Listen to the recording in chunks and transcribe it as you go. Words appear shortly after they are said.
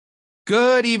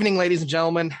Good evening, ladies and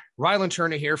gentlemen. Rylan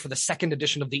Turner here for the second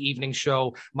edition of the evening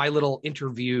show, my little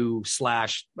interview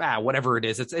slash whatever it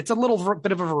is. It's a little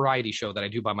bit of a variety show that I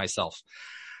do by myself.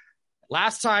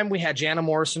 Last time we had Jana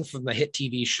Morrison from the hit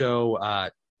TV show.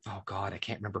 Oh God, I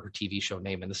can't remember her TV show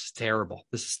name, and this is terrible.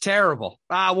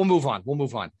 We'll move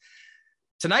on.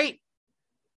 Tonight,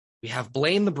 we have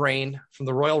Blaine the Brain from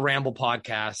the Royal Ramble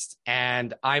podcast,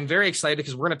 and I'm very excited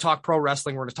because we're going to talk pro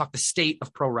wrestling. We're going to talk the state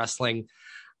of pro wrestling.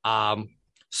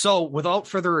 So without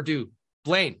further ado,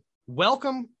 Blaine,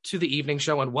 welcome to the evening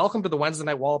show and welcome to the Wednesday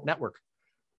Night Wallop Network.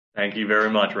 Thank you very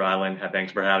much, Rylan.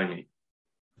 Thanks for having me.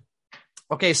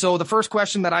 Okay, so the first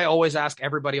question that I always ask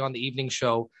everybody on the evening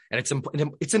show, and it's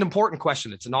an important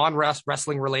question. It's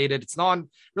non-wrestling related. It's non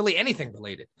really anything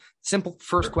related. Simple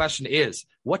first question is,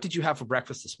 what did you have for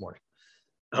breakfast this morning?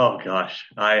 Oh gosh,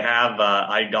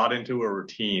 I got into a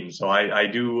routine. So I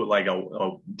do like a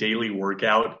daily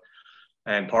workout.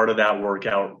 And part of that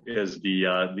workout is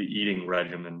the eating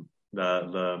regimen,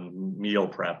 the meal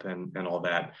prep and all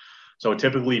that. So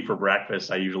typically for breakfast,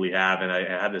 I usually have, and I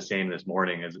had the same this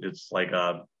morning. It's like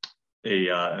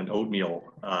an oatmeal.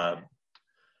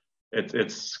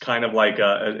 It's kind of like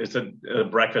it's a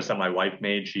breakfast that my wife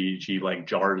made. She like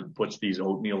puts these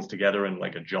oatmeals together in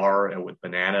like a jar with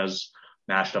bananas,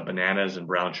 mashed up bananas and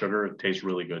brown sugar. It tastes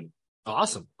really good.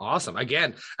 Awesome.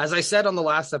 Again, as I said on the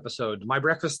last episode, my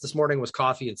breakfast this morning was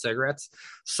coffee and cigarettes.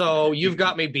 So you've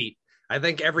got me beat. I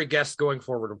think every guest going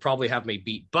forward will probably have me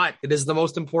beat, but it is the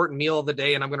most important meal of the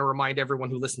day. And I'm going to remind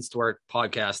everyone who listens to our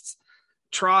podcasts,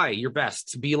 try your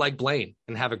best to be like Blaine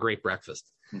and have a great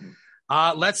breakfast.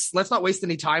 Mm-hmm. Let's not waste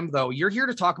any time though. You're here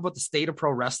to talk about the state of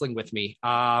pro wrestling with me.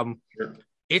 Sure.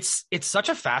 It's such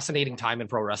a fascinating time in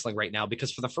pro wrestling right now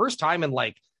because for the first time in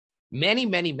like many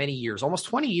years, almost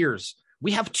 20 years,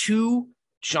 we have two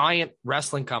giant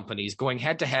wrestling companies going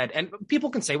head to head. And people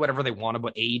can say whatever they want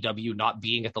about AEW not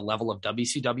being at the level of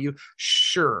WCW.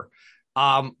 Sure.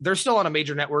 They're still on a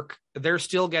major network. They're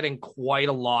still getting quite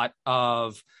a lot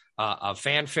of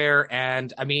fanfare.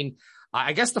 And I mean,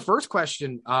 I guess the first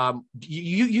question,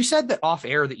 you said that off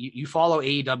air that you follow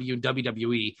AEW and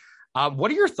WWE.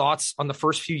 What are your thoughts on the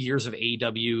first few years of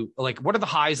AEW? Like, what are the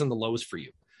highs and the lows for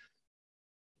you?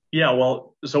 Yeah,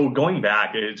 well, so going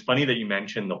back, it's funny that you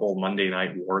mentioned the whole Monday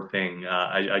Night War thing.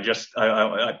 I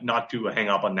not to hang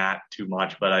up on that too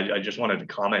much, but I just wanted to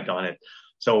comment on it.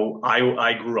 So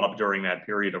I grew up during that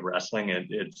period of wrestling.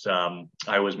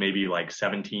 I was maybe like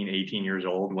 17, 18 years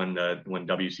old when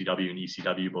WCW and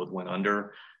ECW both went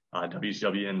under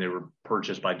WCW, and they were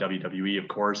purchased by WWE, of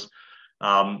course.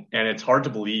 And it's hard to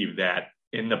believe that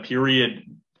in the period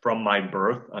from my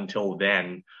birth until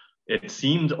then, it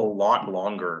seemed a lot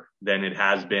longer than it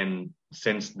has been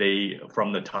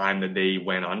from the time that they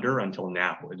went under until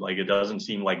now. Like, it doesn't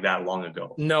seem like that long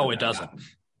ago. No, it doesn't.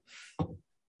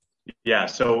 Yeah.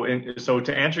 So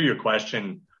to answer your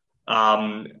question,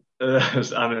 forgive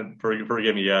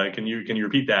me. Can you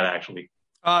repeat that actually?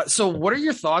 So what are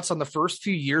your thoughts on the first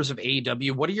few years of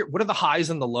AEW? What are the highs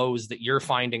and the lows that you're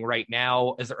finding right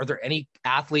now? Are there any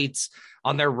athletes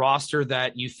on their roster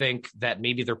that you think that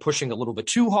maybe they're pushing a little bit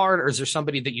too hard, or is there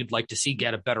somebody that you'd like to see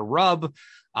get a better rub?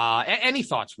 Any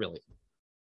thoughts really?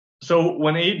 So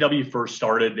when AEW first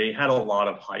started, they had a lot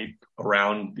of hype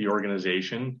around the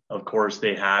organization. Of course,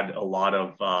 they had a lot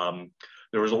of,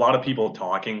 there was a lot of people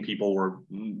talking.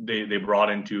 They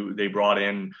brought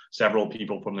in several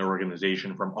people from their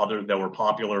organization that were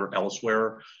popular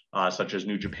elsewhere, such as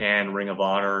New Japan, Ring of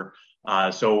Honor.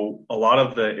 So a lot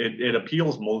of it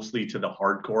appeals mostly to the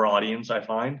hardcore audience, I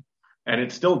find, and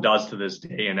it still does to this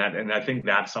day. And I think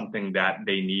that's something that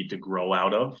they need to grow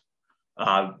out of.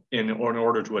 In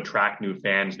order to attract new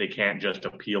fans, they can't just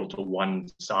appeal to one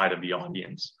side of the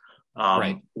audience.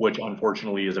 Right. Which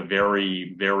unfortunately is a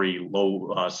very, very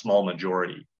low, small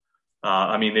majority.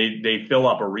 I mean, they fill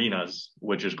up arenas,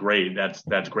 which is great.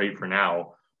 That's great for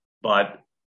now. But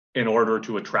in order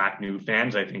to attract new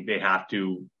fans, I think they have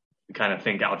to kind of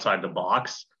think outside the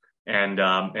box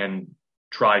and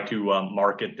try to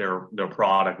market their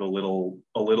product a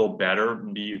little better,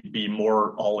 be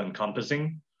more all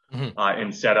encompassing,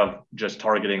 instead of just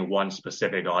targeting one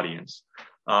specific audience.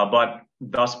 But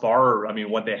thus far, I mean,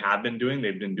 what they have been doing,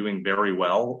 they've been doing very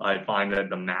well. I find that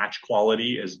the match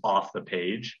quality is off the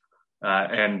page.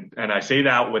 And I say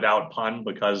that without pun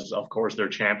because, of course, their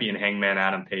champion, Hangman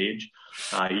Adam Page,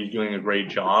 he's doing a great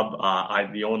job.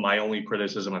 My only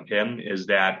criticism of him is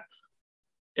that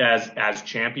as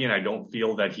champion, I don't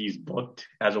feel that he's booked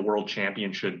as a world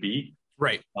champion should be.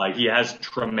 Right. He has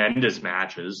tremendous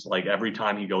matches. Like every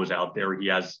time he goes out there,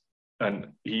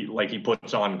 he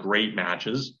puts on great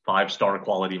matches, 5-star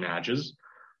quality matches.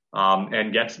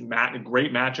 and gets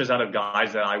great matches out of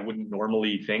guys that I wouldn't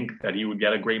normally think that he would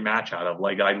get a great match out of.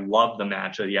 Like, I love the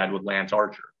match that he had with Lance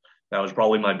Archer. That was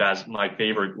probably my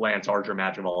favorite Lance Archer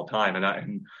match of all time.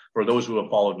 And for those who have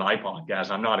followed my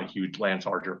podcast, I'm not a huge Lance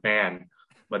Archer fan,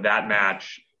 but that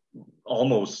match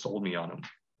almost sold me on him.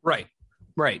 Right.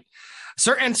 Right.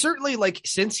 Sir, and certainly, like,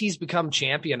 since he's become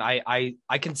champion, I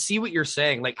can see what you're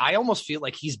saying. Like, I almost feel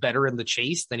like he's better in the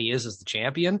chase than he is as the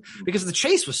champion, because the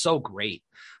chase was so great.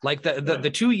 Like the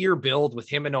 2-year build with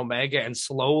him and Omega, and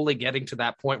slowly getting to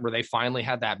that point where they finally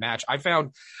had that match.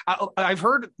 I've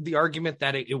heard the argument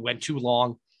that it went too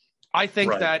long. I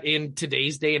think that in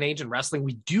today's day and age in wrestling,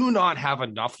 we do not have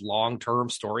enough long-term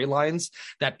storylines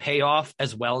that pay off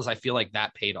as well as I feel like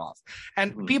that paid off.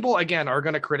 And people, again, are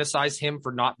going to criticize him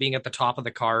for not being at the top of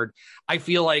the card. I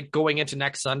feel like going into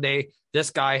next Sunday, this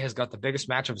guy has got the biggest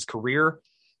match of his career.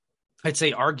 I'd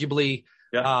say arguably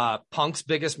Punk's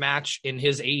biggest match in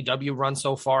his AEW run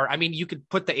so far. I mean, you could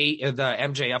put the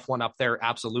MJF one up there,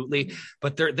 absolutely,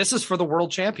 but this is for the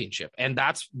world championship, and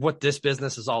that's what this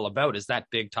business is all about, is that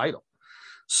big title.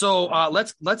 So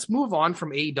let's move on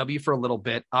from AEW for a little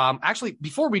bit. Actually,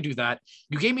 before we do that,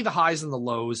 you gave me the highs and the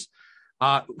lows.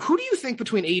 Who do you think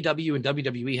between AEW and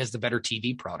WWE has the better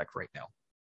TV product right now?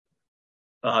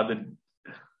 A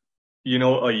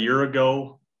year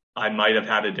ago, I might have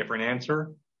had a different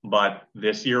answer. But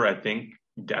this year, I think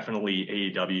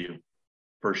definitely AEW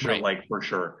for sure. Right. Like, for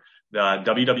sure, the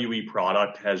WWE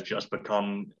product has just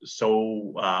become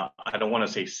so, I don't want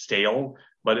to say stale,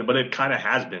 but it kind of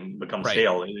has become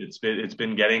stale. It's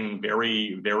been getting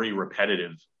very, very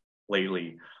repetitive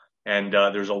lately. And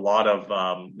there's a lot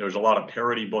of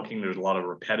parody booking. There's a lot of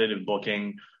repetitive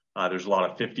booking. There's a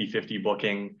lot of 50-50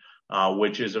 booking.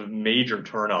 Which is a major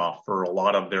turnoff for a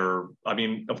lot of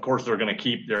of course, they're going to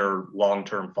keep their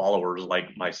long-term followers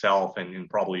like myself and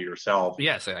probably yourself.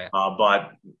 Yes.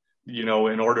 But, in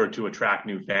order to attract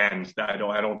new fans, I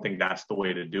don't think that's the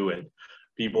way to do it.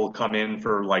 People come in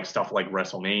for like stuff like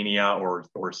WrestleMania or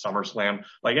SummerSlam,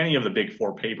 like any of the big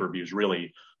 4 pay-per-views,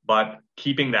 really. But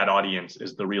keeping that audience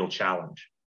is the real challenge.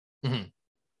 Mm-hmm.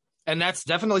 And that's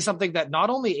definitely something that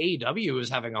not only AEW is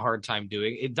having a hard time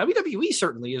doing, WWE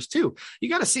certainly is too. You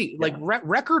got to see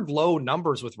record low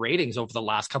numbers with ratings over the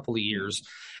last couple of years.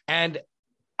 And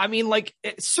I mean, like,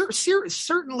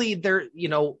 certainly there,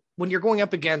 when you're going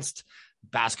up against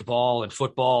basketball and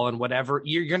football and whatever,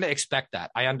 you're going to expect that.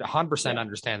 I 100%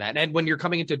 understand that. And when you're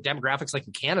coming into demographics like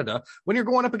in Canada, when you're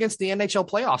going up against the NHL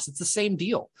playoffs, it's the same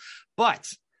deal. But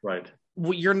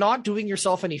you're not doing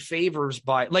yourself any favors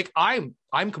by, like, I'm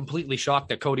completely shocked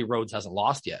that Cody Rhodes hasn't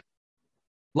lost yet.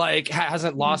 Like,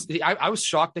 hasn't lost. I was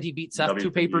shocked that he beat Seth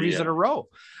 2 pay-per-views in a row.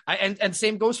 And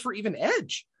same goes for even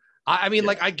Edge. I mean,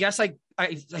 like, I guess I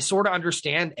sort of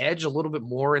understand Edge a little bit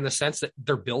more in the sense that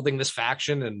they're building this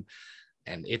faction,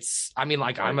 and it's, I mean,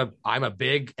 like, I'm a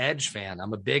big Edge fan.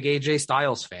 I'm a big AJ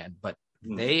Styles fan, but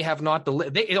they have not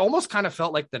it almost kind of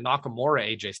felt like the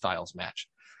Nakamura AJ Styles match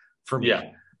for me. Yeah.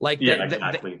 Like,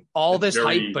 exactly. All this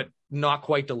hype, but not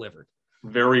quite delivered.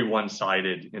 Very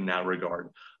one-sided in that regard.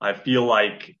 I feel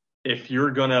like if you're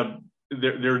gonna,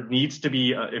 there needs to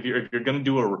be if you're gonna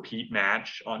do a repeat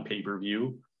match on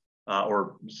pay-per-view,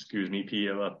 or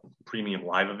premium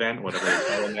live event, whatever they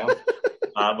call it now.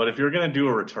 But if you're gonna do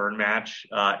a return match,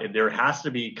 there has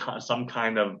to be some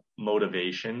kind of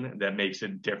motivation that makes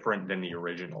it different than the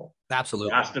original.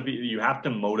 Absolutely, it has to be. You have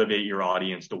to motivate your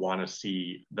audience to want to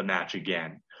see the match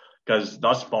again. Because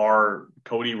thus far,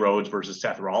 Cody Rhodes versus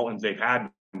Seth Rollins, they've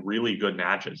had really good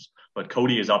matches, but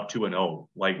Cody is up 2-0.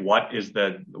 Like,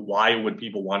 why would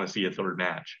people want to see a third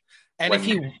match? And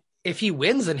if he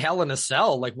wins in Hell in a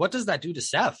Cell, like, what does that do to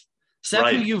Seth? Seth,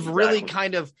 who you've really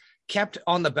kind of kept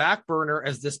on the back burner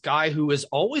as this guy who is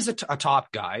always a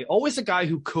top guy, always a guy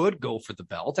who could go for the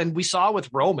belt. And we saw with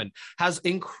Roman, has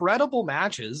incredible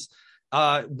matches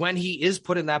when he is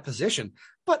put in that position.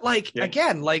 But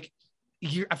again, like,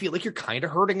 I feel like you're kind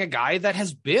of hurting a guy that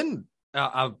has been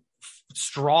a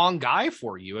strong guy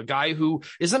for you, a guy who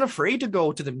isn't afraid to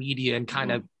go to the media and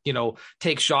kind of,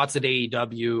 take shots at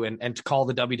AEW and to call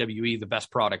the WWE the best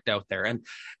product out there. And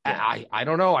I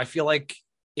don't know. I feel like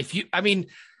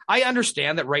I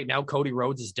understand that right now Cody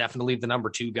Rhodes is definitely the number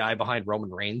 2 guy behind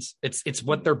Roman Reigns. It's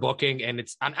what they're booking, and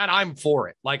I'm for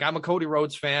it. Like, I'm a Cody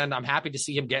Rhodes fan. I'm happy to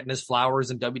see him getting his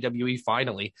flowers in WWE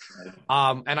finally.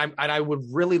 And I would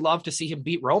really love to see him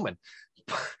beat Roman.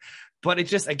 But it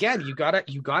just, again, you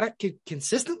gotta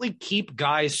consistently keep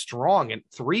guys strong, and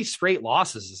 3 straight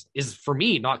losses is for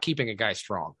me not keeping a guy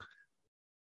strong.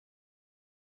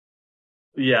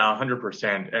 Yeah,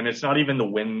 100%. And it's not even the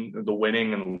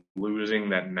winning and losing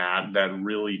that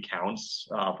really counts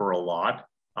for a lot.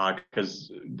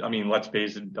 Because I mean, let's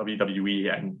face it,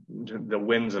 WWE and the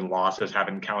wins and losses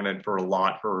haven't counted for a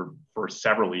lot for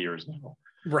several years now.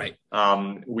 Right.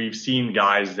 We've seen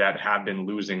guys that have been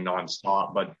losing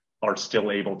nonstop, but are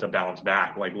still able to bounce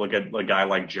back. Like look at a guy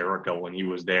like Jericho when he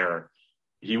was there.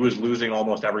 He was losing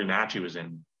almost every match he was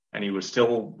in, and he was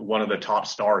still one of the top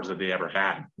stars that they ever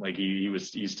had. Like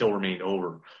he still remained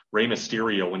over. Rey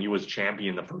Mysterio, when he was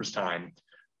champion the first time,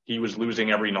 he was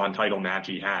losing every non-title match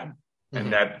he had.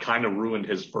 And that kind of ruined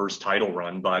his first title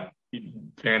run, but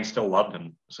fans still loved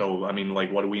him. So, I mean,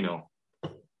 like, what do we know?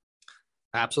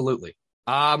 Absolutely.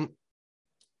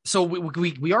 So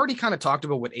we already kind of talked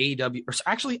about what AEW, or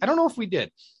actually, I don't know if we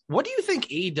did. What do you think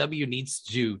AEW needs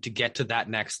to do to get to that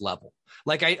next level?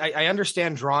 Like, I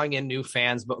understand drawing in new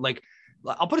fans, but like,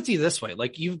 I'll put it to you this way.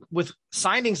 Like with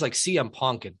signings like CM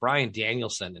Punk and Bryan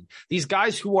Danielson and these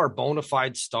guys who are bona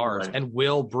fide stars Right. and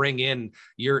will bring in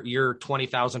your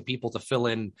 20,000 people to fill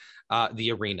in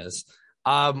the arenas.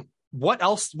 What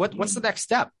else? What's the next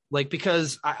step? Like,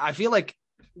 because I feel like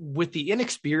with the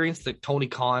inexperience that Tony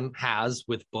Khan has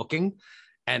with booking,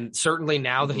 and certainly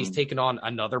now that he's taken on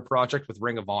another project with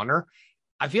Ring of Honor,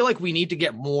 I feel like we need to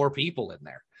get more people in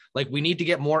there. Like we need to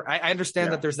get more. I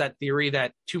understand that there's that theory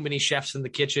that too many chefs in the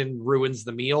kitchen ruins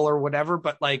the meal or whatever,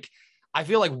 but like I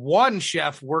feel like one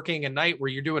chef working a night where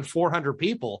you're doing 400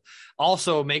 people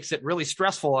also makes it really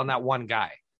stressful on that one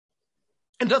guy.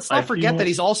 And let's not forget that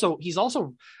he's also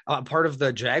part of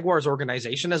the Jaguars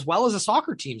organization as well as a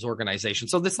soccer team's organization.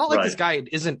 So it's not like this guy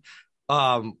isn't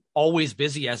always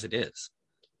busy as it is.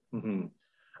 Mm-hmm.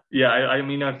 Yeah, I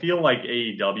mean, I feel like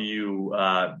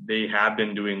AEW, they have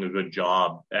been doing a good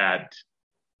job at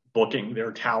booking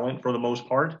their talent for the most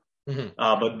part.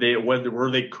 But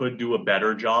where they could do a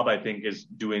better job, I think, is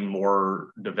doing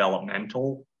more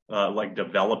developmental, like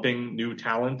developing new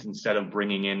talent instead of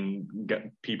bringing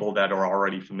in people that are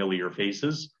already familiar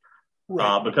faces.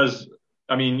 Right. Because,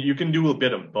 I mean, you can do a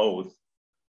bit of both,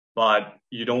 but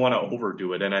you don't want to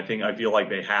overdo it. And I feel like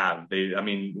they have. I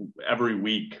mean, every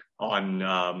week on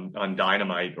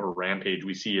Dynamite or Rampage,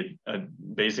 we see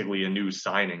basically a new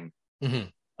signing.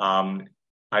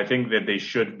 I think that they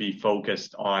should be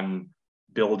focused on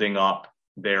building up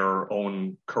their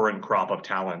own current crop of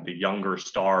talent, the younger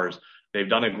stars. They've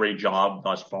done a great job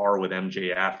thus far with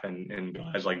MJF and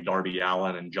guys like Darby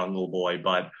Allin and Jungle Boy,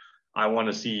 but I want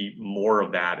to see more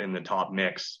of that in the top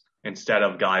mix instead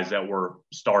of guys that were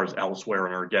stars elsewhere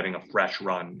and are getting a fresh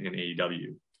run in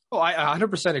AEW. Oh, I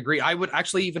 100% agree. I would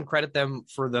actually even credit them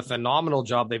for the phenomenal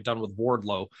job they've done with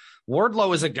Wardlow.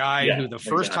 Wardlow is a guy who the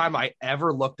first time I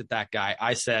ever looked at that guy,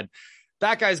 I said,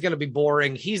 that guy's going to be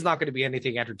boring. He's not going to be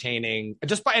anything entertaining.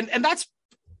 And that's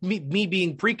me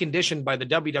being preconditioned by the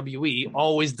WWE,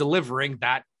 always delivering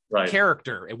that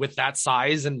character with that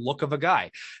size and look of a guy.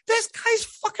 This guy's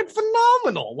fucking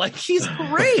phenomenal. Like he's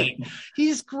great.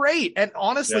 He's great. And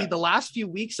honestly, the last few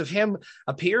weeks of him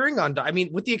appearing on, I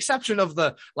mean, with the exception of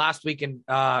the last week in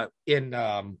Long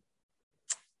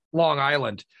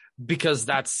Island, because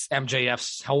that's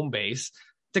MJF's home base,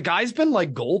 the guy's been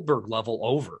like Goldberg level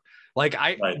over. Like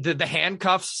the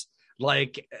handcuffs,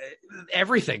 like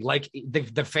everything, like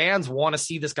the fans want to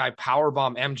see this guy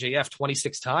powerbomb MJF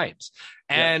 26 times.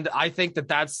 And I think that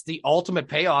that's the ultimate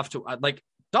payoff to like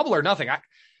Double or Nothing.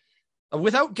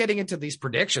 Without getting into these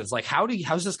predictions, like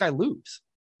how's this guy lose?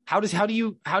 How do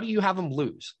you have him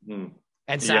lose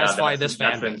and satisfy this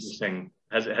fan base? Interesting.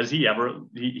 Has he ever?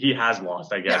 He has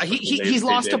lost, I guess. Yeah, he's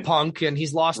lost to Punk and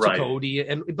he's lost to Cody,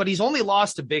 but he's only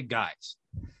lost to big guys.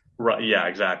 Right. Yeah.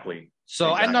 Exactly.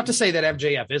 So, and not to say that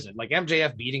MJF isn't, like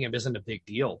MJF beating him isn't a big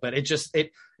deal, but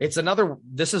it's another.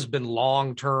 This has been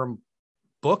long-term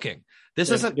booking. This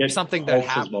isn't something that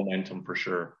has momentum for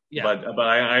sure. Yeah. But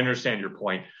I understand your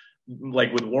point.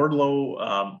 Like with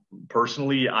Wardlow,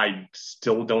 personally, I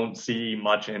still don't see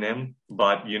much in him.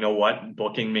 But you know what?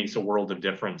 Booking makes a world of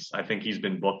difference. I think he's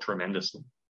been booked tremendously.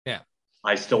 Yeah.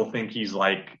 I still think he's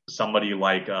like somebody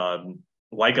like a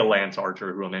Lance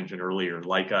Archer, who I mentioned earlier,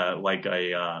 like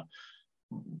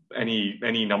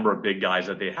any number of big guys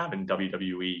that they have in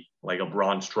WWE, like a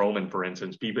Braun Strowman, for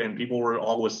instance. People were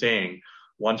always saying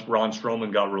once Braun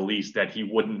Strowman got released that he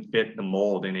wouldn't fit the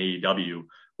mold in AEW.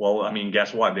 Well, I mean,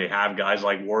 guess what? They have guys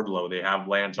like Wardlow. They have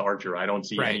Lance Archer. I don't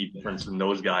see any difference in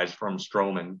those guys from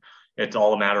Strowman. It's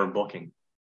all a matter of booking.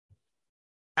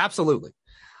 Absolutely.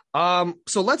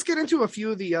 So let's get into a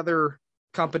few of the other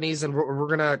companies, and we're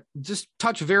gonna just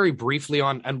touch very briefly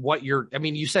on what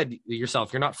you said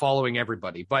yourself, you're not following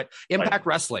everybody, but Impact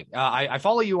Wrestling. I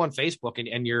follow you on Facebook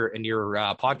and your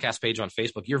podcast page on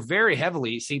Facebook. You're very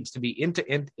heavily seems to be into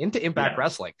Impact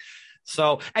Wrestling.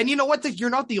 So, and you know what? You're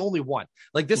not the only one.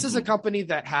 Like, this is a company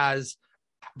that has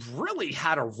really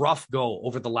had a rough go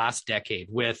over the last decade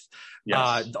with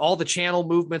all the channel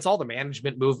movements, all the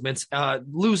management movements,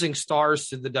 losing stars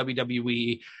to the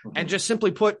WWE, and just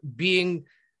simply put, being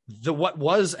what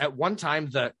was at one time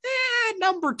the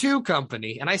number 2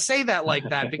 company. And I say that like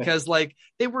that because like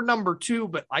they were number 2,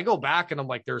 but I go back and I'm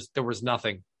like, there was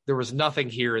nothing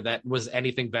here that was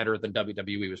anything better than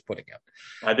WWE was putting out.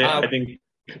 I think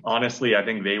honestly, I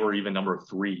think they were even number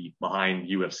 3 behind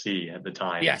UFC at the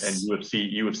time. Yes. And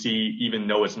UFC, even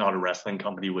though it's not a wrestling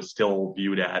company, was still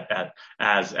viewed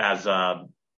as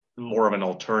more of an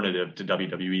alternative to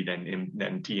WWE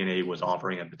than TNA was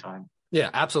offering at the time. Yeah,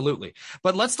 absolutely.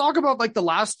 But let's talk about like the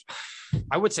last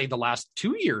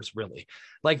 2 years, really.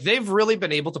 Like, they've really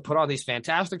been able to put on these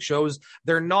fantastic shows.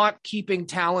 They're not keeping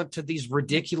talent to these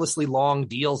ridiculously long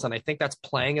deals, and I think that's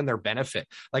playing in their benefit.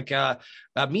 Like,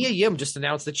 Mia Yim just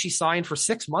announced that she signed for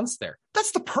 6 months there.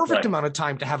 That's the perfect amount of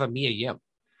time to have a Mia Yim,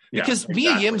 because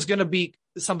Mia Yim's going to be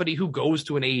somebody who goes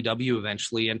to an AEW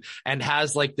eventually and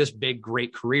has like this big,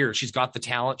 great career. She's got the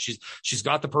talent. She's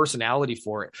got the personality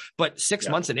for it, but 6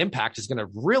 months in Impact is going to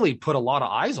really put a lot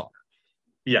of eyes on her.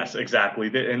 Yes, exactly.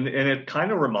 And it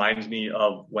kind of reminds me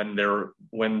of when there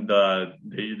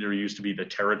used to be the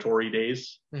territory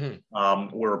days,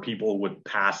 where people would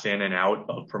pass in and out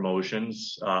of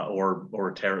promotions,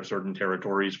 or certain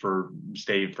territories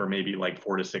stay for maybe like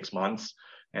 4 to 6 months,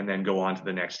 and then go on to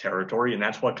the next territory. And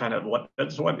that's what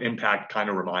Impact kind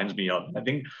of reminds me of. I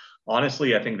think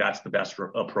that's the best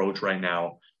approach right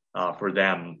now, for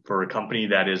them, for a company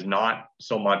that is not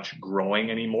so much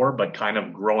growing anymore, but kind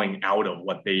of growing out of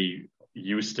what they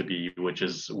used to be, which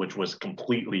was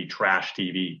completely trash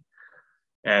TV.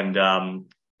 And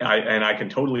I can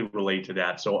totally relate to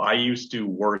that. So I used to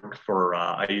work for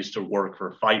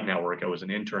Fight Network. I was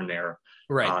an intern there.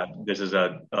 Right. This is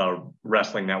a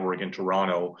wrestling network in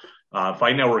Toronto.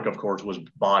 Fight Network, of course, was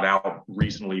bought out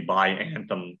recently by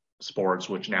Anthem Sports,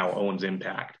 which now owns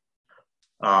Impact.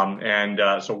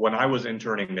 So when I was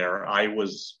interning there, I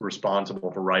was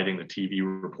responsible for writing the TV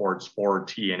reports for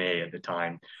TNA at the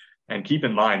time. And keep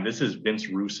in mind, this is Vince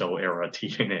Russo era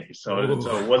TNA. So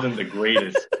it wasn't the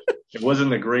greatest. It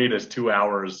wasn't the greatest 2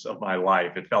 hours of my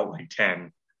life. It felt like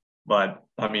 10. But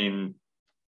I mean,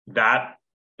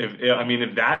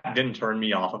 if that didn't turn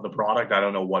me off of the product, I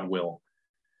don't know what will.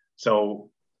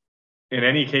 So in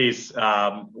any case,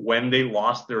 when they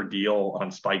lost their deal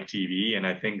on Spike TV, and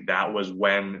I think that was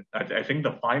when, I think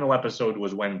the final episode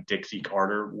was when Dixie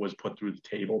Carter was put through the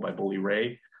table by Bully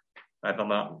Ray, if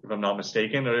I'm not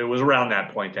mistaken. It was around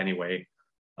that point anyway.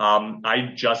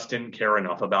 I just didn't care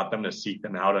enough about them to seek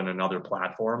them out on another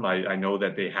platform. I know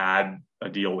that they had a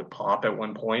deal with Pop at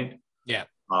one point. Yeah.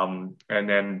 And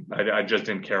then I just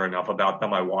didn't care enough about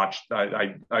them. I watched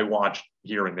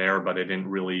here and there, but I didn't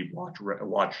really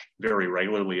watch very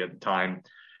regularly at the time.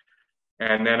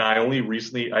 And then I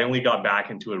only got back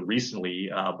into it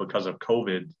recently, because of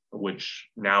COVID, which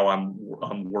now I'm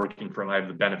working from. I have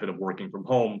the benefit of working from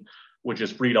home, which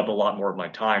has freed up a lot more of my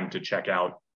time to check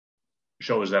out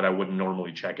shows that I wouldn't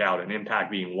normally check out, and Impact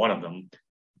being one of them.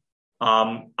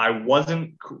 I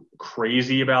wasn't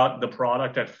crazy about the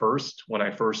product at first when I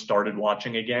first started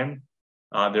watching again.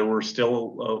 There was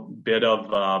still a bit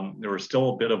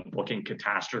of booking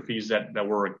catastrophes that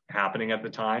were happening at the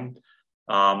time.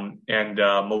 And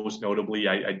most notably,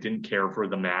 I didn't care for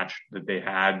the match that they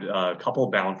had a couple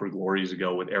of Bound for Glories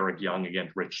ago with Eric Young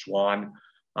against Rich Swann.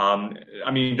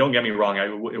 I mean, don't get me wrong.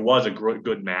 It was a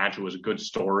good match. It was a good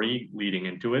story leading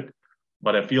into it.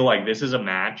 But I feel like this is a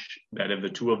match that if the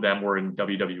two of them were in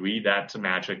WWE, that's a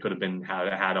match that could have been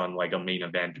had on like a main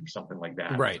event or something like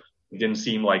that. Right. It didn't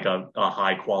seem like a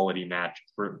high quality match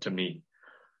to me.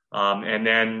 And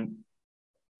then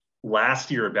last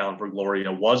year at Bound for Glory,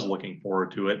 I was looking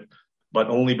forward to it, but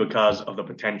only because of the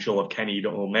potential of Kenny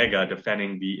Omega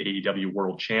defending the AEW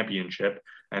World Championship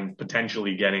and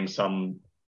potentially getting some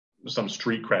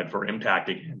street cred for Impact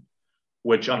again,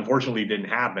 which unfortunately didn't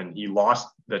happen. He lost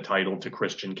the title to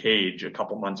Christian Cage a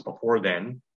couple months before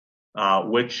then,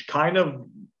 which kind of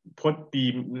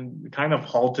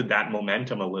halted that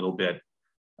momentum a little bit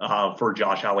for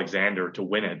Josh Alexander to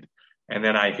win it. And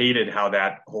then I hated how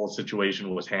that whole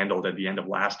situation was handled at the end of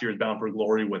last year's Bound for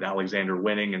Glory with Alexander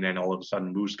winning, and then all of a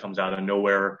sudden Moose comes out of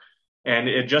nowhere. And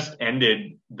it just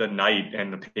ended the night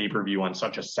and the pay-per-view on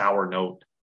such a sour note.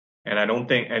 And I don't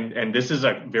think, and this is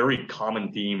a very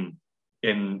common theme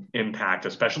in Impact,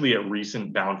 especially at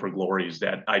recent Bound for Glories,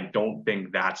 that I don't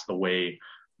think that's the way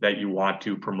that you want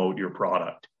to promote your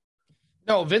product.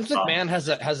 No, Vince McMahon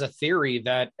has a theory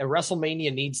that a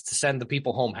WrestleMania needs to send the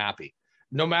people home happy.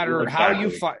 No matter how you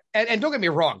find, and don't get me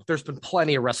wrong, there's been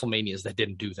plenty of WrestleManias that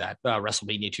didn't do that.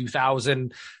 WrestleMania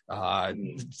 2000,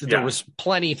 there was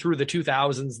plenty through the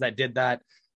 2000s that did that.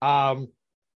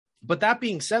 But that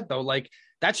being said, though, like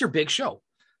that's your big show.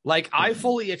 Like I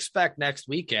fully expect next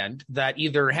weekend that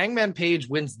either Hangman Page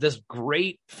wins this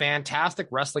great, fantastic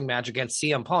wrestling match against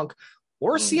CM Punk,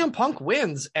 or CM Punk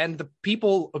wins and the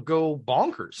people go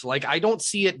bonkers. Like I don't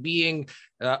see it being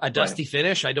a dusty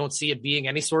finish. I don't see it being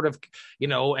any sort of,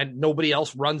 and nobody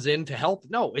else runs in to help.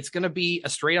 No, it's going to be a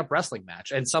straight up wrestling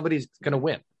match and somebody's going to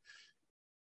win.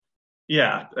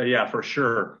 Yeah, for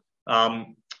sure.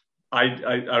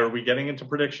 Are we getting into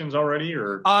predictions already,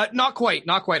 or not quite?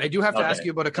 I do have to ask you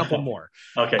about a couple more.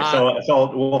 Okay,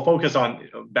 so we'll focus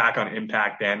back on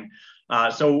Impact then.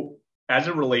 So as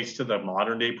it relates to the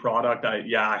modern day product,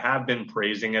 I have been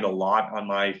praising it a lot on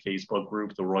my Facebook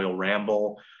group, the Royal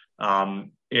Ramble.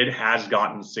 It has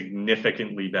gotten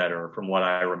significantly better from what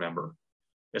I remember,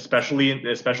 especially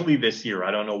this year.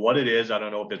 I don't know what it is. I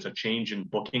don't know if it's a change in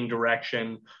booking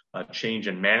direction, a change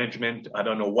in management. I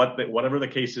don't know whatever the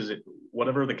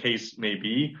case may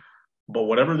be, but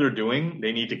whatever they're doing,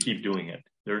 they need to keep doing it.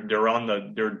 They're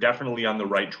definitely on the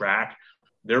right track.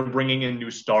 They're bringing in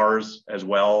new stars as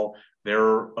well.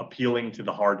 They're appealing to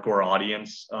the hardcore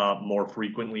audience more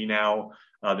frequently now.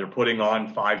 They're putting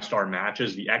on 5-star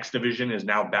matches. The X division is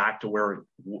now back to where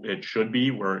it should be,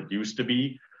 where it used to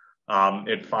be.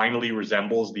 It finally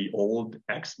resembles the old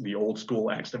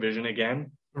school X division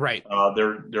again. Right.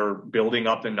 They're building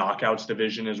up the Knockouts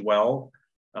division as well.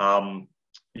 So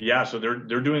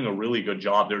they're doing a really good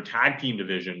job. Their tag team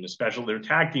division,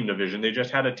 they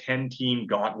just had a 10-team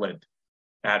gauntlet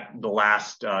at the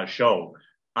last show.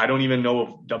 I don't even know if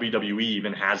WWE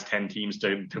even has 10 teams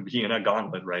to be in a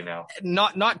gauntlet right now.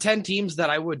 Not 10 teams that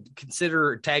I would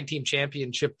consider tag team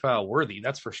championship worthy.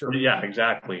 That's for sure. Yeah,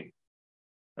 exactly.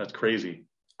 That's crazy.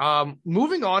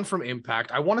 Moving on from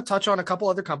Impact, I want to touch on a couple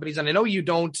other companies, and I know you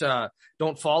don't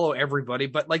follow everybody,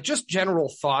 but like just general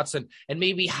thoughts and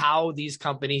maybe how these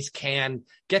companies can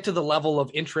get to the level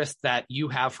of interest that you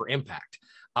have for Impact.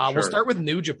 Sure. We'll start with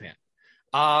New Japan.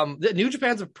 The New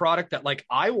Japan's a product that like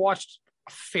I watched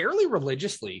fairly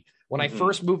religiously when I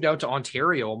first moved out to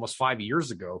Ontario almost 5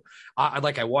 years ago.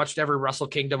 I watched every Wrestle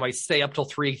Kingdom. I stay up till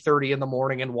 3:30 in the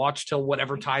morning and watch till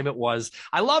whatever time it was.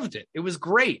 I loved it. It was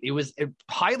great. It was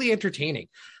highly entertaining.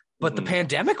 But the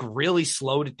pandemic really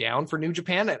slowed it down for New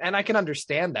Japan, and I can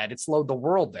understand that. It slowed the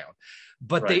world down.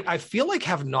 But they, I feel like,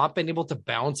 have not been able to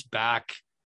bounce back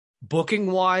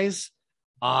booking wise.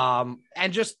 And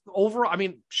just overall, I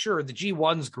mean, sure, the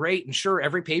G1's great, and sure,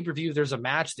 every pay-per-view there's a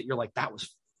match that you're like, that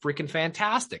was freaking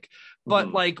fantastic.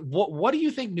 But like, what do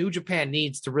you think New Japan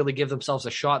needs to really give themselves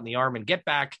a shot in the arm and get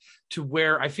back to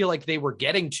where I feel like they were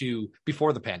getting to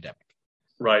before the pandemic?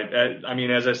 Right. I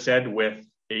mean, as I said with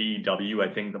AEW,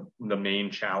 I think the main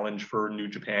challenge for New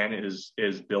Japan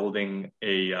is building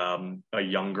a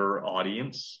younger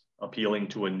audience, appealing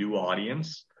to a new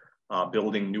audience,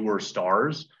 building newer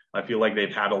stars. I feel like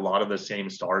they've had a lot of the same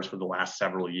stars for the last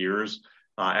several years.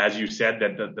 As you said,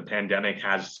 that the pandemic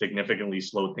has significantly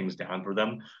slowed things down for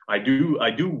them. I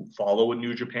do follow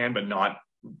New Japan, but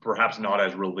perhaps not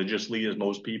as religiously as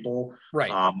most people.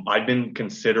 Right. I've been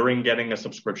considering getting a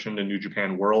subscription to New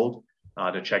Japan World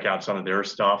to check out some of their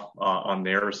stuff on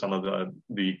there, some of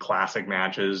the classic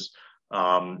matches.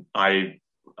 I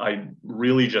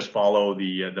really just follow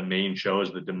the main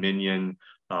shows, the Dominion,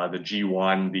 the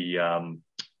G1,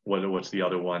 what's the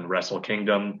other one? Wrestle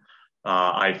Kingdom.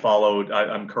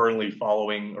 I'm currently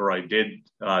following, or I did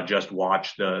just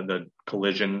watch the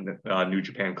Collision, New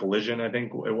Japan Collision, I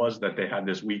think it was, that they had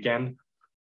this weekend.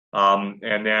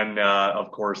 And then,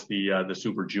 of course, the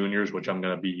Super Juniors, which I'm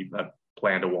going to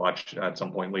plan to watch at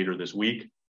some point later this week.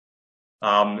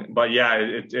 But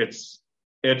yeah,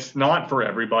 it's not for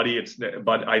everybody.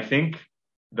 But I think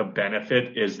the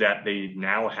benefit is that they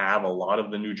now have a lot of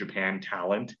the New Japan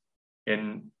talent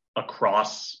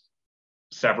across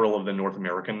several of the North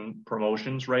American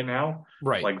promotions right now.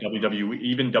 Right. Like WWE,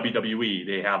 even WWE,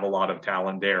 they have a lot of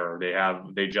talent there.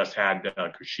 They just had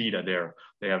Kushida there.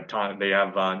 They have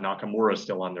Nakamura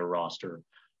still on their roster.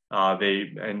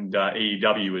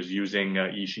 AEW is using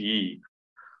Ishii.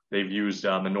 They've used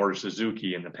Minoru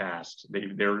Suzuki in the past.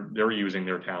 They're using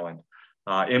their talent.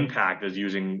 Impact is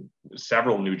using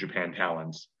several New Japan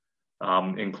talents,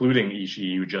 including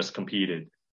Ishii, who just competed.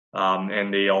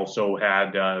 And they also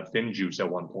had Thin Juice at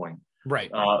one point.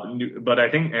 Right. But I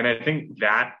think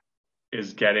that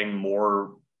is getting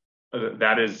more,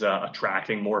 that is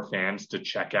attracting more fans to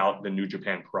check out the New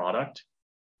Japan product.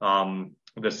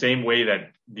 The same way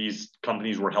that these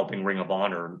companies were helping Ring of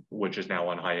Honor, which is now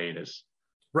on hiatus.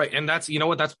 Right. And that's,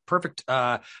 that's perfect,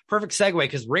 perfect segue,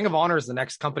 because Ring of Honor is the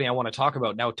next company I want to talk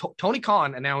about. Now, Tony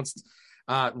Khan announced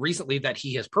recently that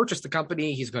he has purchased the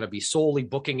company. He's going to be solely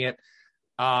booking it.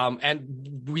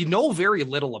 And we know very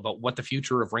little about what the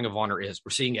future of Ring of Honor is.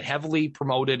 We're seeing it heavily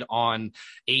promoted on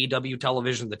AEW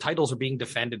television. The titles are being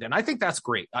defended. And I think that's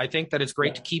great. I think that it's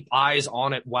great to keep eyes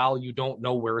on it while you don't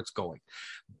know where it's going.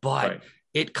 But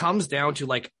it comes down to,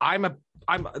 like, I'm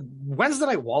Wednesday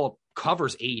Night Wallop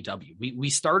covers AEW. We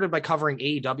started by covering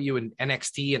AEW and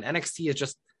NXT, and NXT is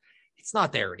just, it's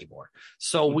not there anymore.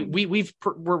 So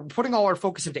we're putting all our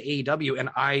focus into AEW, and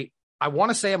I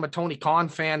want to say I'm a Tony Khan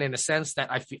fan in a sense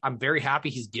that I'm very happy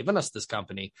he's given us this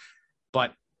company.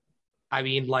 But I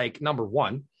mean, like, number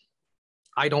one,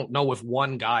 I don't know if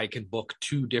one guy can book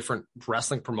two different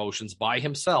wrestling promotions by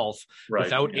himself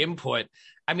without input.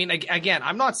 I mean, again,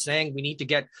 I'm not saying we need to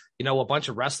get, a bunch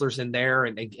of wrestlers in there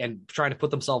and trying to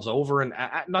put themselves over. And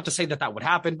not to say that would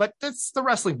happen, but that's the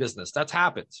wrestling business. That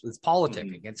happens. It's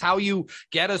politicking. It's how you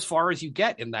get as far as you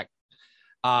get in that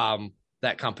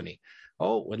company.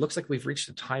 Oh, it looks like we've reached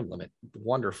a time limit.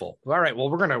 Wonderful. All right. Well,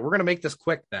 we're gonna make this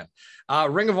quick then.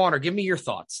 Ring of Honor, give me your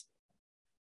thoughts.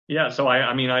 Yeah, so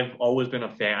I mean, I've always been a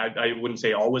fan. I wouldn't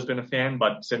say always been a fan,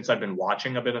 but since I've been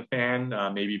watching, I've been a fan.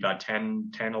 Maybe about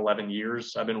 10, 11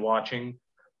 years I've been watching.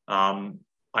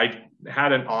 I've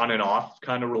had an on and off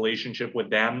kind of relationship with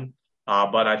them,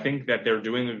 but I think that they're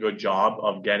doing a good job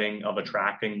of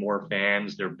attracting more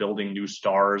fans. They're building new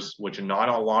stars, which not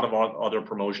a lot of other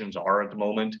promotions are at the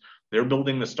moment. They're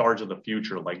building the stars of the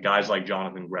future, like guys like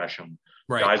Jonathan Gresham,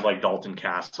 guys like Dalton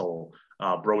Castle,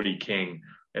 Brody King,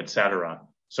 etc.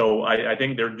 So I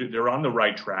think they're on the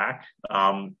right track,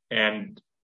 and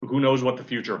who knows what the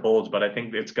future holds. But I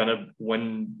think it's gonna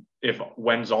when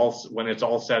it's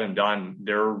all said and done,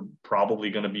 they're probably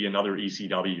going to be another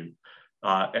ECW.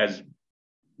 As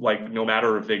like, no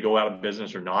matter if they go out of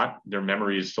business or not, their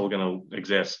memory is still going to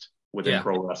exist within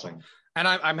pro wrestling. And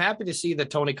I'm happy to see that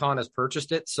Tony Khan has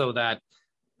purchased it, so that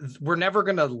we're never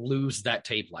going to lose that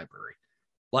tape library.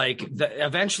 Like,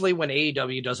 eventually when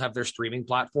AEW does have their streaming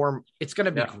platform, it's going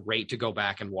to be great to go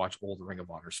back and watch old Ring of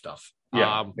Honor stuff.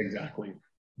 Yeah, exactly.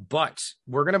 But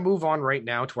we're going to move on right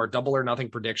now to our Double or Nothing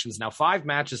predictions. Now, 5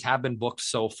 matches have been booked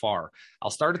so far. I'll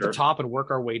start at the top and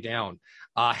work our way down.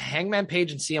 Hangman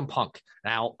Page and CM Punk.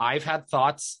 Now, I've had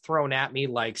thoughts thrown at me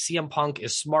like CM Punk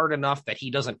is smart enough that he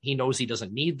knows he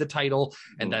doesn't need the title,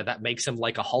 and that makes him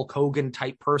like a Hulk Hogan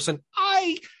type person.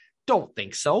 I don't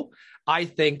think so. I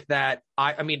think that,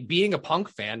 I mean, being a Punk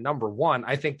fan, number one,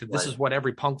 I think that this is what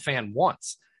every Punk fan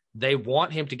wants. They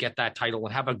want him to get that title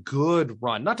and have a good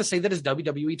run. Not to say that his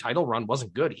WWE title run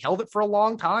wasn't good. He held it for a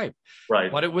long time.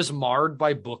 But it was marred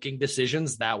by booking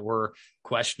decisions that were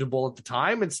questionable at the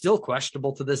time and still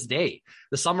questionable to this day.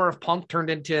 The summer of Punk turned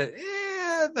into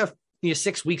the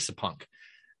 6 weeks of Punk.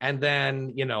 And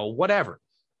then, whatever.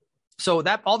 So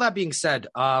all that being said,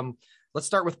 let's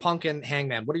start with Punk and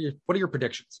Hangman. What are your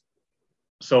predictions?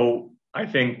 So I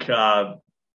think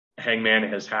Hangman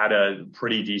has had a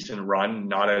pretty decent run,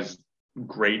 not as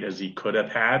great as he could have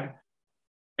had.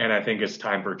 And I think it's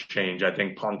time for change. I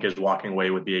think Punk is walking away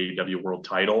with the AEW World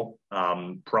title.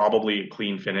 Probably a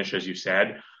clean finish, as you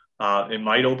said. It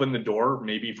might open the door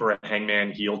maybe for a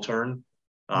Hangman heel turn.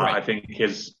 I think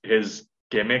his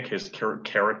gimmick, his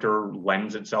character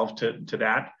lends itself to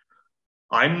that.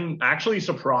 I'm actually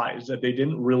surprised that they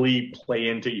didn't really play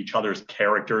into each other's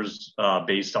characters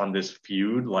based on this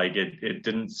feud. Like, it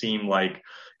didn't seem like,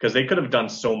 because they could have done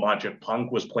so much if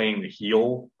Punk was playing the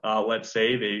heel. Let's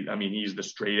say he's the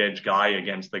straight edge guy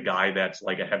against the guy that's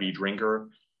like a heavy drinker.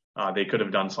 They could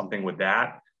have done something with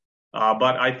that.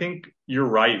 But I think you're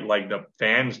right. Like, the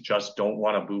fans just don't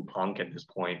want to boo Punk at this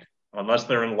point, unless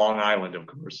they're in Long Island, of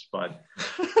course. But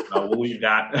we'll leave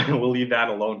that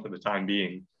alone for the time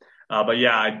being. But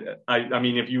yeah, I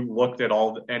mean, if you looked at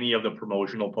any of the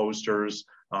promotional posters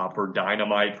for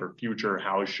Dynamite, for future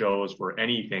house shows, for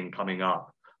anything coming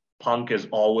up, Punk is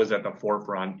always at the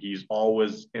forefront. He's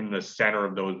always in the center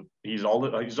of those. He's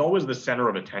always the center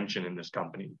of attention in this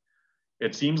company.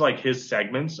 It seems like his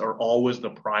segments are always the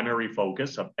primary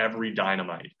focus of every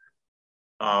Dynamite.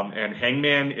 And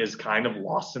Hangman is kind of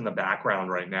lost in the background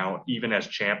right now, even as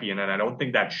champion. And I don't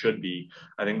think that should be.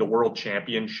 I think the world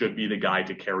champion should be the guy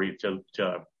to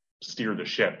steer the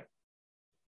ship.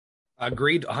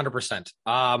 Agreed 100%.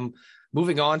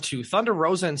 moving on to Thunder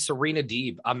Rosa and Serena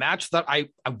Deeb, a match that I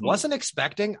wasn't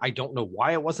expecting. I don't know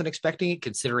why I wasn't expecting it,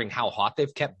 considering how hot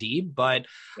they've kept Deeb, but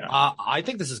I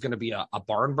think this is going to be a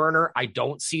barn burner. I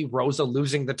don't see Rosa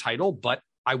losing the title, but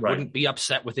I wouldn't be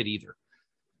upset with it either.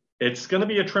 It's going to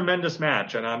be a tremendous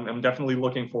match, and I'm definitely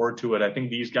looking forward to it. I think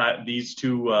these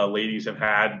two ladies have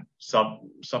had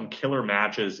some killer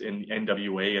matches in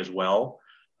NWA as well.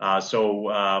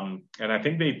 And I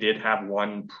think they did have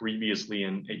one previously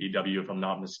in AEW, if I'm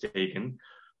not mistaken.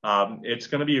 It's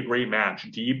going to be a great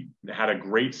match. Deeb had a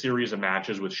great series of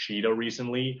matches with Shida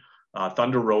recently.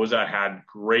 Thunder Rosa had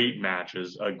great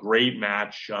matches, a great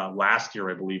match last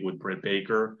year, I believe, with Britt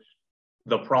Baker.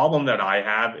 The problem that I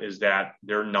have is that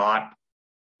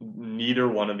neither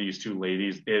one of these two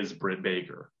ladies is Britt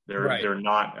Baker. They're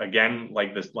not, again,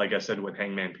 like I said with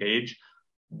Hangman Page,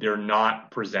 they're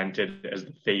not presented as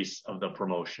the face of the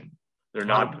promotion. They're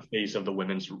not the face of the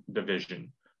women's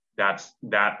division.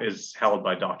 That is held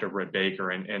by Dr. Britt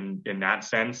Baker. And in that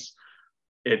sense,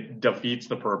 it defeats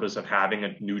the purpose of having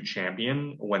a new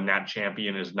champion when that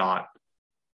champion is not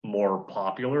more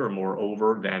popular or more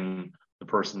over than the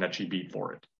person that she beat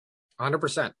for it.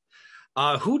 100%.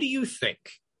 Who do you think?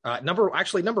 Number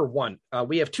one,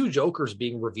 we have two Jokers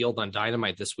being revealed on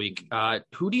Dynamite this week.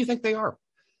 Who do you think they are?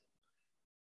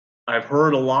 I've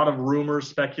heard a lot of rumors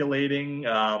speculating.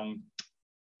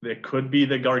 It could be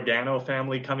the Gargano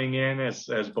family coming in as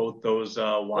both those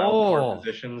wild card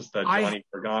positions, the Johnny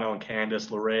Gargano and Candice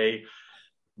LeRae.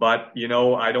 But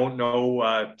I don't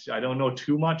know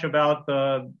too much about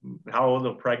how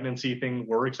the pregnancy thing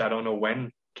works. I don't know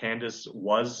when Candice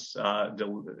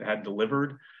had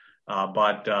delivered,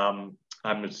 but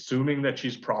I'm assuming that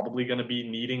she's probably going to be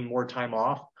needing more time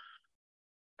off.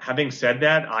 Having said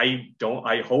that,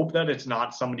 I hope that it's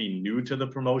not somebody new to the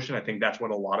promotion. I think that's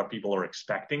what a lot of people are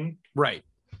expecting. Right.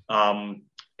 And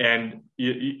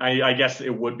I guess it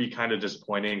would be kind of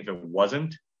disappointing if it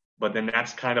wasn't, but then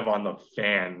that's kind of on the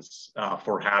fans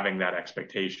for having that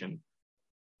expectation.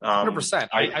 100%.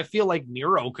 I feel like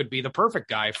Miro could be the perfect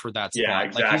guy for that spot. Yeah,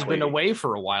 exactly. Like he's been away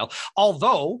for a while.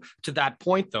 Although, to that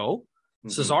point, though,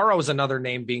 Cesaro is another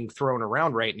name being thrown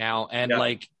around right now. And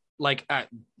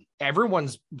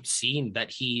everyone's seen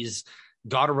that he's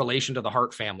got a relation to the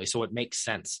Hart family, so it makes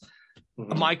sense.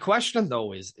 My question,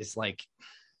 though, is like,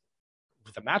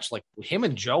 with a match like him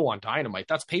and Joe on Dynamite,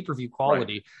 that's pay-per-view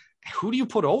quality. Right. Who do you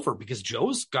put over? Because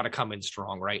Joe's got to come in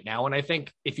strong right now, and I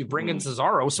think if you bring in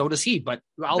Cesaro, so does he. But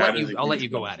I'll let you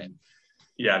go at it.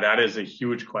 Yeah, that is a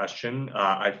huge question.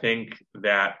 I think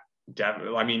that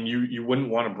you wouldn't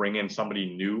want to bring in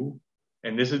somebody new.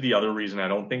 And this is the other reason I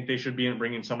don't think they should be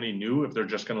bringing somebody new if they're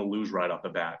just going to lose right off the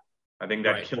bat. I think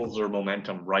that kills their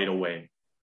momentum right away.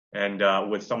 And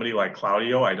with somebody like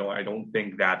Claudio, I don't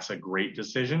think that's a great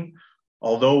decision.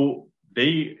 Although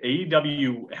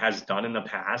AEW has done in the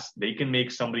past, they can make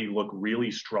somebody look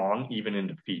really strong even in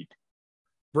defeat.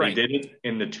 Right. They did it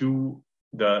in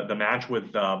the match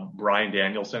with Bryan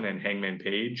Danielson and Hangman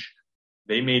Page.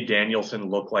 They made Danielson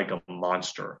look like a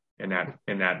monster. In that,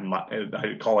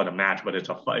 I call it a match, but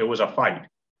it was a fight.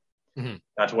 Mm-hmm.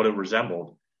 That's what it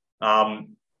resembled.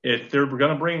 If they're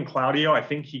going to bring in Claudio, I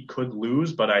think he could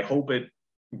lose, but I hope it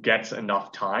gets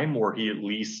enough time where he at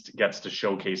least gets to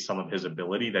showcase some of his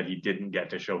ability that he didn't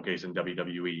get to showcase in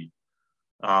WWE.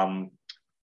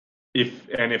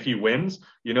 If he wins,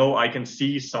 I can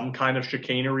see some kind of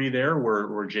chicanery there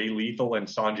where Jay Lethal and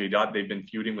Sanjay Dutt, they've been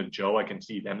feuding with Joe. I can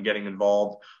see them getting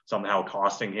involved, somehow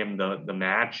costing him the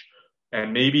match.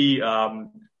 And maybe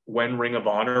when Ring of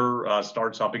Honor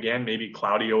starts up again, maybe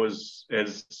Claudio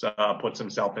puts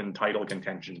himself in title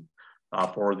contention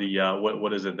for the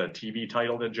what is it, the TV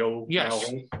title that Joe?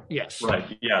 Yes. Yes.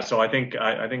 Right. Yeah. So I think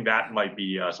that might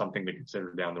be something to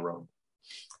consider down the road.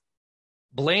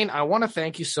 Blaine, I want to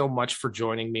thank you so much for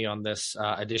joining me on this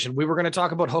edition. We were going to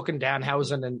talk about Hook and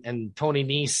Danhausen and Tony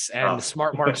Nese and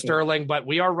Smart Mark Sterling, but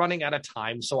we are running out of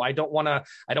time, so I don't want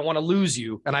to lose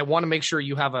you, and I want to make sure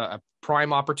you have a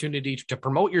prime opportunity to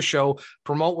promote your show,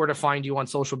 promote where to find you on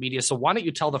social media. So why don't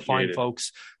you tell the fine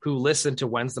folks who listen to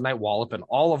Wednesday Night Wallop and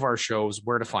all of our shows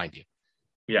where to find you?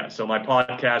 Yeah, so my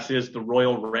podcast is The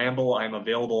Royal Ramble. I'm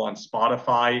available on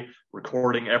Spotify,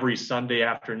 recording every Sunday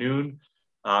afternoon.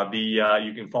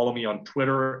 You can follow me on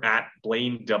Twitter at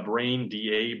Blaine DaBrain,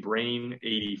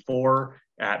 DaBrain84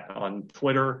 on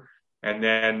Twitter. And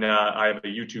then I have a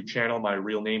YouTube channel, my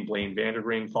real name, Blaine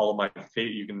Vandergreen.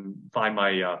 You can find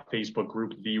my Facebook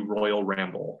group, The Royal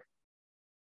Ramble.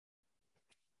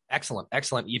 Excellent.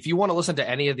 Excellent. If you want to listen to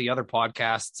any of the other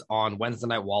podcasts on Wednesday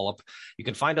Night Wallop, you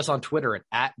can find us on Twitter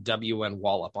at WN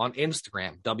Wallop, on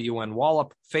Instagram, WN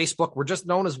Wallop, Facebook. We're just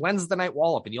known as Wednesday Night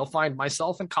Wallop, and you'll find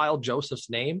myself and Kyle Joseph's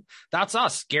name. That's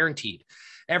us, guaranteed,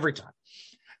 every time.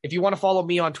 If you want to follow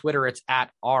me on Twitter, it's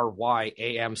at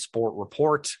RYAM Sport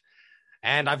Report.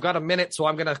 And I've got a minute, so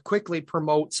I'm going to quickly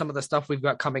promote some of the stuff we've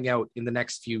got coming out in the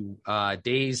next few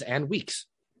days and weeks.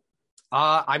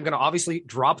 I'm going to obviously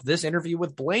drop this interview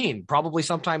with Blaine probably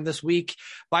sometime this week.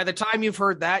 By the time you've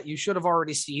heard that, you should have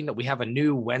already seen that we have a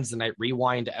new Wednesday Night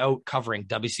Rewind out covering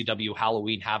WCW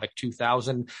Halloween Havoc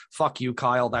 2000. Fuck you,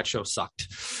 Kyle. That show sucked.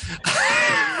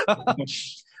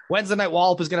 Wednesday Night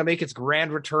Wallop is going to make its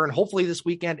grand return, hopefully this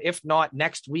weekend, if not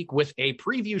next week, with a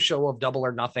preview show of Double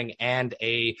or Nothing and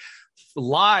a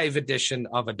live edition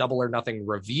of a Double or Nothing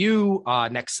review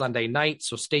next Sunday night.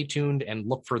 So stay tuned and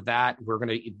look for that. We're going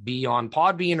to be on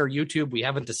Podbean or YouTube. We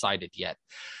haven't decided yet.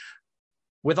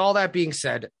 With all that being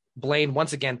said, Blaine,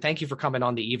 once again, thank you for coming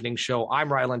on the evening show. I'm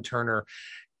Rylan Turner.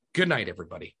 Good night,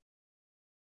 everybody.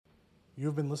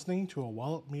 You've been listening to a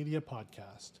Wallop Media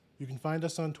podcast. You can find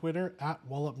us on Twitter at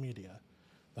Wallop Media.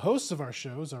 The hosts of our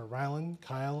shows are Rylan,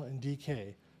 Kyle, and DK.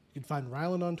 You can find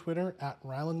Rylan on Twitter at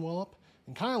Rylan Wallop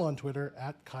and Kyle on Twitter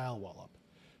at Kyle Wallop.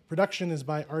 Production is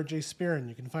by RJ Spearin.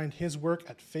 You can find his work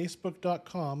at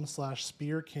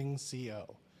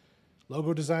facebook.com/SpearKingCO.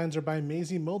 Logo designs are by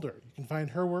Maisie Mulder. You can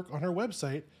find her work on her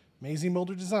website,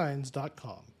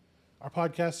 MaisieMulderDesigns.com. Our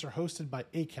podcasts are hosted by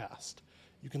Acast.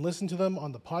 You can listen to them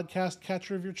on the podcast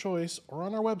catcher of your choice or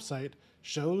on our website,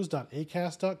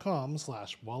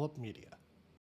 shows.acast.com/wallopmedia.